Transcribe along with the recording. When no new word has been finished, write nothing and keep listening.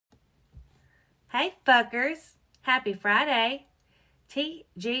Hey, fuckers. Happy Friday.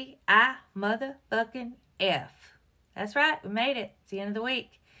 TGI motherfucking F. That's right. We made it. It's the end of the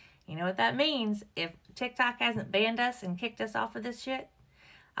week. You know what that means? If TikTok hasn't banned us and kicked us off of this shit,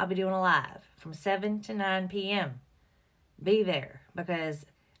 I'll be doing a live from 7 to 9 p.m. Be there because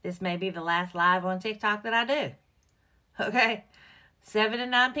this may be the last live on TikTok that I do. Okay? 7 to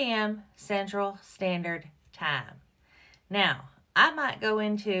 9 p.m. Central Standard Time. Now, I might go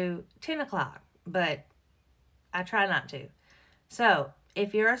into 10 o'clock, but I try not to. So,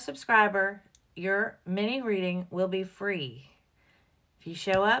 if you're a subscriber, your mini reading will be free if you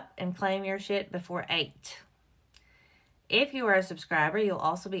show up and claim your shit before 8. If you are a subscriber, you'll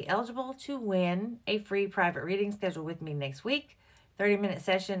also be eligible to win a free private reading scheduled with me next week. 30-minute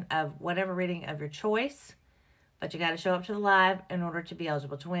session of whatever reading of your choice. But you got to show up to the live in order to be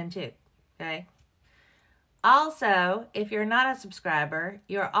eligible to win too. Okay? Also, if you're not a subscriber,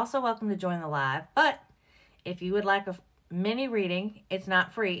 you're also welcome to join the live. But if you would like a mini reading, it's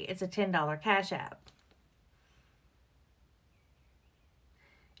not free. It's a $10 cash app.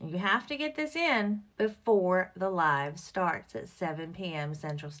 And you have to get this in before the live starts at 7 p.m.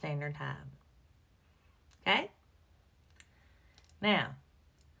 Central Standard Time. Okay? Now,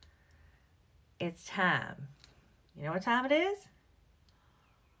 it's time. You know what time it is?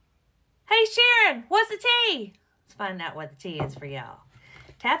 Hey, Sharon, what's the tea? Let's find out what the tea is for y'all.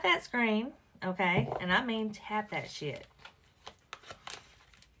 Tap that screen, okay? And I mean tap that shit.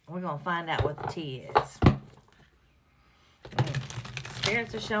 We're going to find out what the tea is.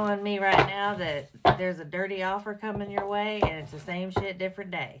 Spirits are showing me right now that there's a dirty offer coming your way, and it's the same shit,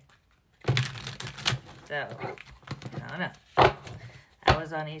 different day. So, I don't know. I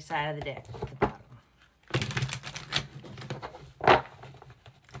was on each side of the deck at the bottom.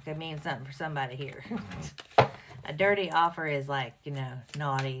 Could mean something for somebody here. A dirty offer is like, you know,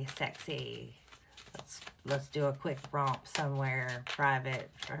 naughty, sexy. Let's do a quick romp somewhere private.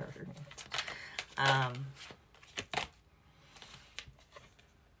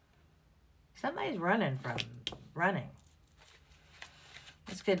 Somebody's running.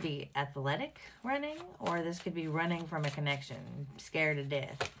 This could be athletic running, or this could be running from a connection, scared to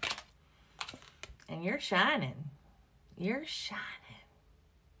death. And you're shining. You're shining.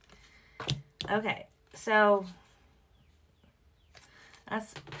 Okay, so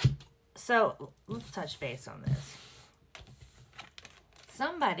let's touch base on this.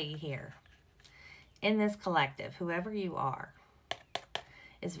 Somebody here in this collective, whoever you are,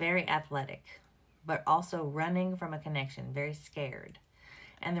 is very athletic, but also running from a connection, very scared.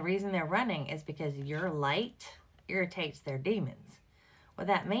 And the reason they're running is because your light irritates their demons. What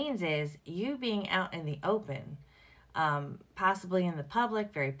that means is you being out in the open, possibly in the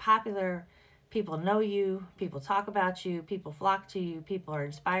public, very popular. People know you, people talk about you, people flock to you, people are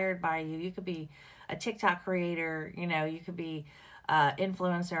inspired by you. You could be a TikTok creator, you know, you could be an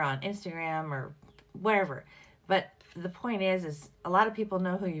influencer on Instagram or wherever. But the point is a lot of people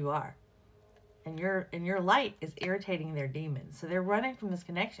know who you are. And your light is irritating their demons. So they're running from this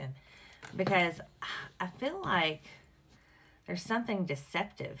connection because I feel like there's something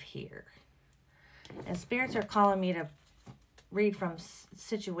deceptive here. And spirits are calling me to read from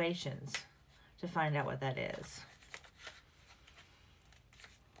situations to find out what that is.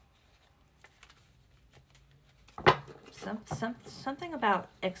 Something about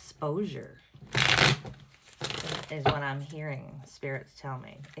exposure is what I'm hearing spirits tell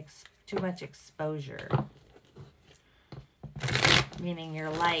me. Too much exposure. Meaning your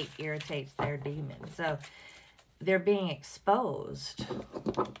light irritates their demons. So they're being exposed.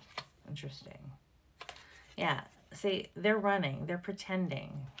 Interesting. Yeah. See, they're running. They're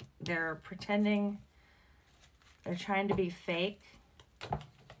pretending. They're trying to be fake.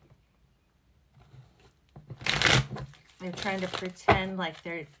 They're trying to pretend like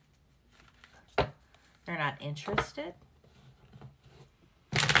they're not interested.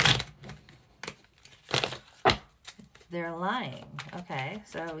 They're lying. Okay,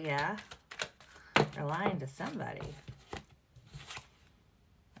 so yeah. They're lying to somebody.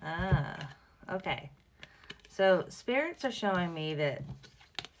 Okay. So, spirits are showing me that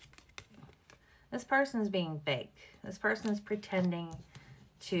this person is being fake. This person is pretending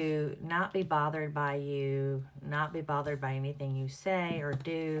to not be bothered by you, not be bothered by anything you say or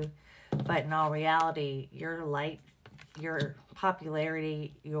do. But in all reality, your light, your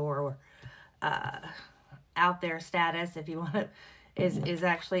popularity, your out there status, if you want to, is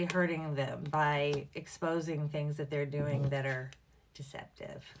actually hurting them by exposing things that they're doing that are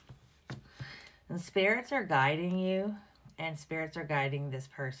deceptive. And spirits are guiding you, and spirits are guiding this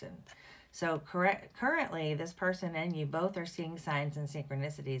person So currently, this person and you both are seeing signs and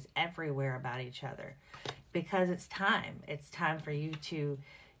synchronicities everywhere about each other, because it's time. It's time for you to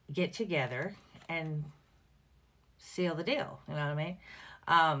get together and seal the deal. You know what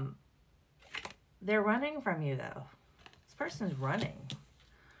I mean? They're running from you, though. This person's running.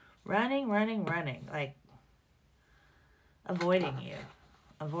 Running, like avoiding you.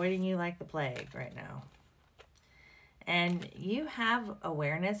 Avoiding you like the plague right now. And you have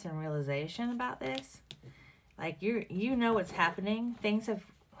awareness and realization about this. Like you know what's happening. Things of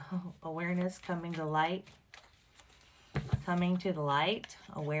awareness coming to light. Coming to the light.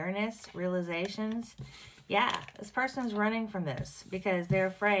 Awareness, realizations. Yeah, this person's running from this because they're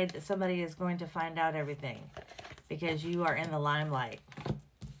afraid that somebody is going to find out everything. Because you are in the limelight.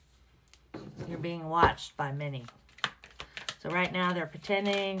 You're being watched by many. So right now they're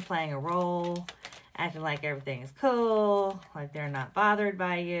pretending, playing a role, acting like everything is cool, like they're not bothered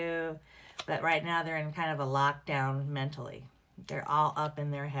by you. But right now they're in kind of a lockdown mentally. They're all up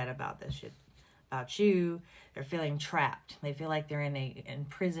in their head about this shit, about you. They're feeling trapped. They feel like they're in a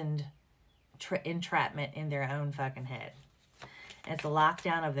imprisoned entrapment in their own fucking head. And it's a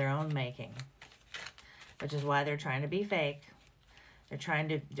lockdown of their own making, which is why they're trying to be fake. They're trying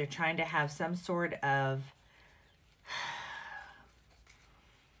to have some sort of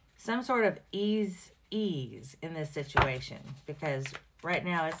ease in this situation, because right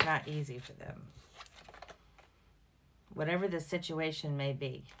now it's not easy for them. Whatever the situation may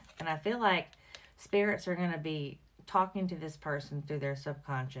be. And I feel like spirits are going to be talking to this person through their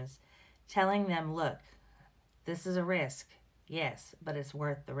subconscious, telling them, look, this is a risk. Yes, but it's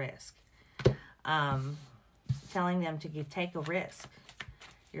worth the risk. Telling them to take a risk.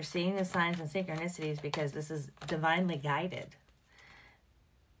 You're seeing the signs and synchronicities because this is divinely guided.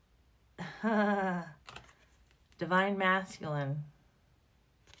 Divine masculine.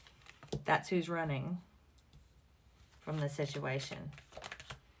 That's who's running from the situation.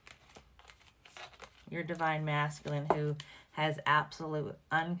 Your divine masculine who has absolute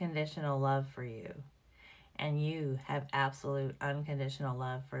unconditional love for you. And you have absolute unconditional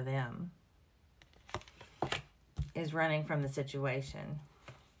love for them. Is running from the situation.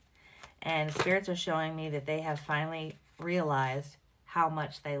 And spirits are showing me that they have finally realized how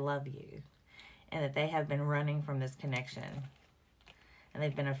much they love you. And that they have been running from this connection. And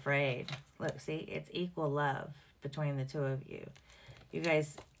they've been afraid. Look, see, it's equal love between the two of you. You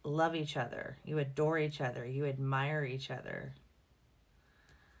guys love each other. You adore each other. You admire each other.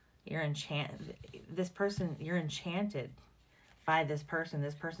 You're enchanted. You're enchanted by this person.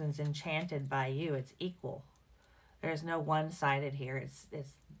 This person's enchanted by you. It's equal. There's no one-sided here. It's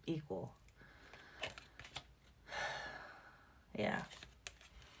equal. Yeah.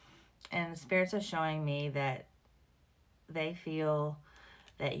 And spirits are showing me that they feel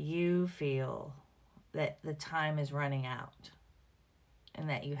that you feel that the time is running out. And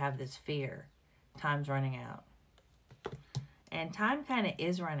that you have this fear. Time's running out. And time kind of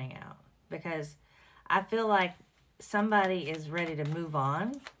is running out. Because I feel like somebody is ready to move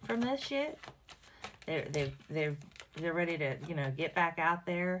on from this shit. They're ready to, get back out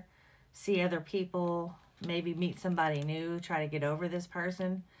there, see other people, maybe meet somebody new, try to get over this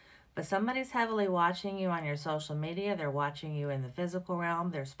person. But somebody's heavily watching you on your social media. They're watching you in the physical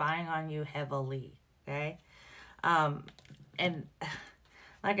realm. They're spying on you heavily, okay? And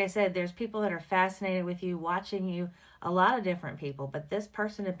like I said, there's people that are fascinated with you, watching you, a lot of different people. But this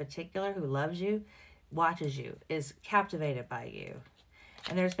person in particular who loves you, watches you, is captivated by you.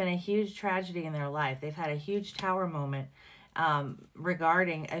 And there's been a huge tragedy in their life. They've had a huge tower moment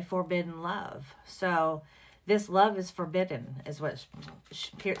regarding a forbidden love. So this love is forbidden, is what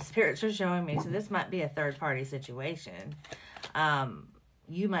spirits are showing me. So this might be a third-party situation.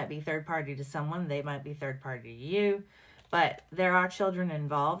 You might be third-party to someone. They might be third-party to you. But there are children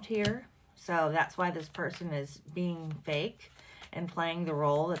involved here. So that's why this person is being fake and playing the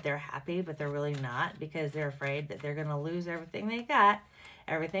role that they're happy, but they're really not, because they're afraid that they're going to lose everything they got,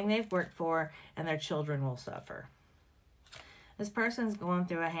 everything they've worked for, and their children will suffer. This person's going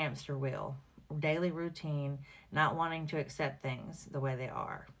through a hamster wheel, daily routine, not wanting to accept things the way they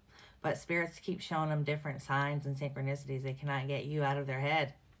are. But spirits keep showing them different signs and synchronicities. They cannot get you out of their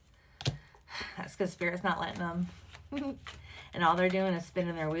head. That's because spirit's not letting them. And all they're doing is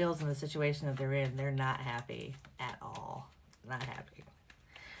spinning their wheels in the situation that they're in. They're not happy at all. Not happy.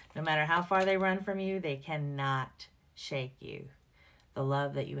 No matter how far they run from you, they cannot shake you. The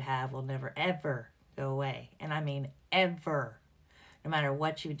love that you have will never, ever go away. And I mean ever. No matter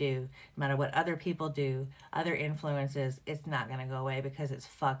what you do, no matter what other people do, other influences, it's not going to go away because it's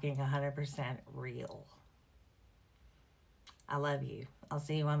fucking 100% real. I love you. I'll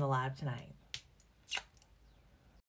see you on the live tonight.